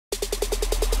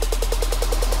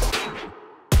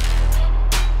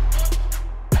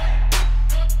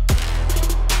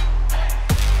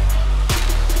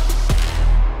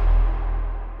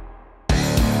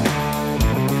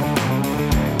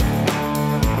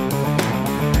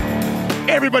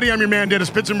Hey everybody, I'm your man Dennis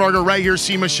Pitzenberger right here,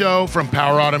 SEMA Show from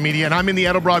Power Auto Media, and I'm in the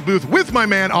Edelbrock booth with my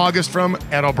man August from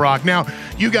Edelbrock. Now,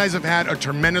 you guys have had a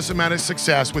tremendous amount of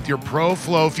success with your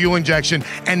Pro-Flo fuel injection,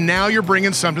 and now you're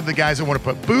bringing something to the guys that want to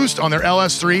put boost on their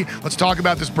LS3. Let's talk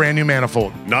about this brand new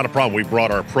manifold. Not a problem. We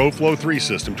brought our Pro-Flo 3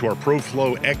 system to our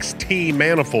Pro-Flo XT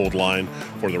manifold line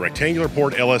for the rectangular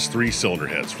port LS3 cylinder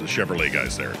heads for the Chevrolet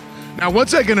guys there. Now,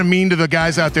 what's that going to mean to the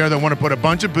guys out there that want to put a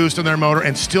bunch of boost on their motor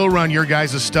and still run your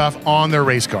guys' stuff on their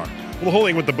race car? Well, the whole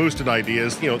thing with the boosted idea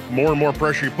is, more and more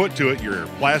pressure you put to it, your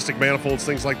plastic manifolds,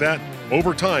 things like that,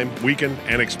 over time, weaken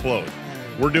and explode.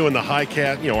 We're doing the high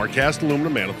cast, our cast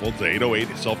aluminum manifolds, the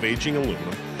 808 self-aging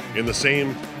aluminum, in the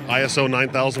same ISO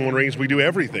 9001 ratings. We do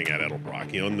everything at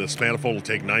Edelbrock. And this manifold will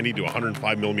take 90 to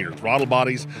 105 millimeter throttle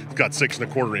bodies. It's got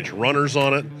 6¼ inch runners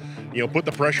on it. Put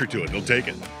the pressure to it, it'll take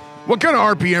it. What kind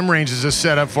of RPM range is this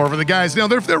set up for the guys? Now,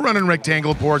 they're running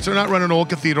rectangular ports. They're not running old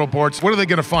cathedral ports. What are they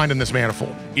going to find in this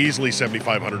manifold? Easily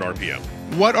 7,500 RPM.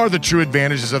 What are the true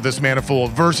advantages of this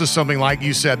manifold versus something like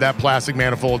you said, that plastic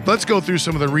manifold? Let's go through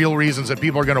some of the real reasons that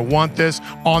people are going to want this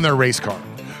on their race car.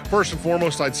 First and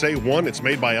foremost, I'd say, one, it's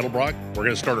made by Edelbrock. We're going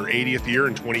to start our 80th year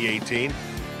in 2018.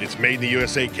 It's made in the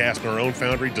USA, cast in our own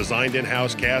foundry, designed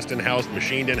in-house, cast in-house,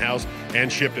 machined in-house,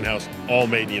 and shipped in-house, all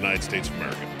made in the United States of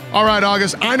America. All right,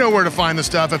 August, I know where to find the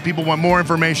stuff if people want more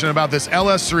information about this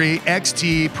LS3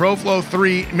 XT Pro-Flo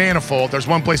 3 manifold. There's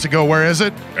one place to go. Where is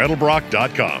it?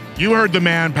 Edelbrock.com. You heard the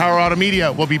man, Power Auto Media.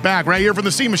 We'll be back right here from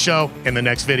the SEMA Show in the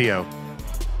next video.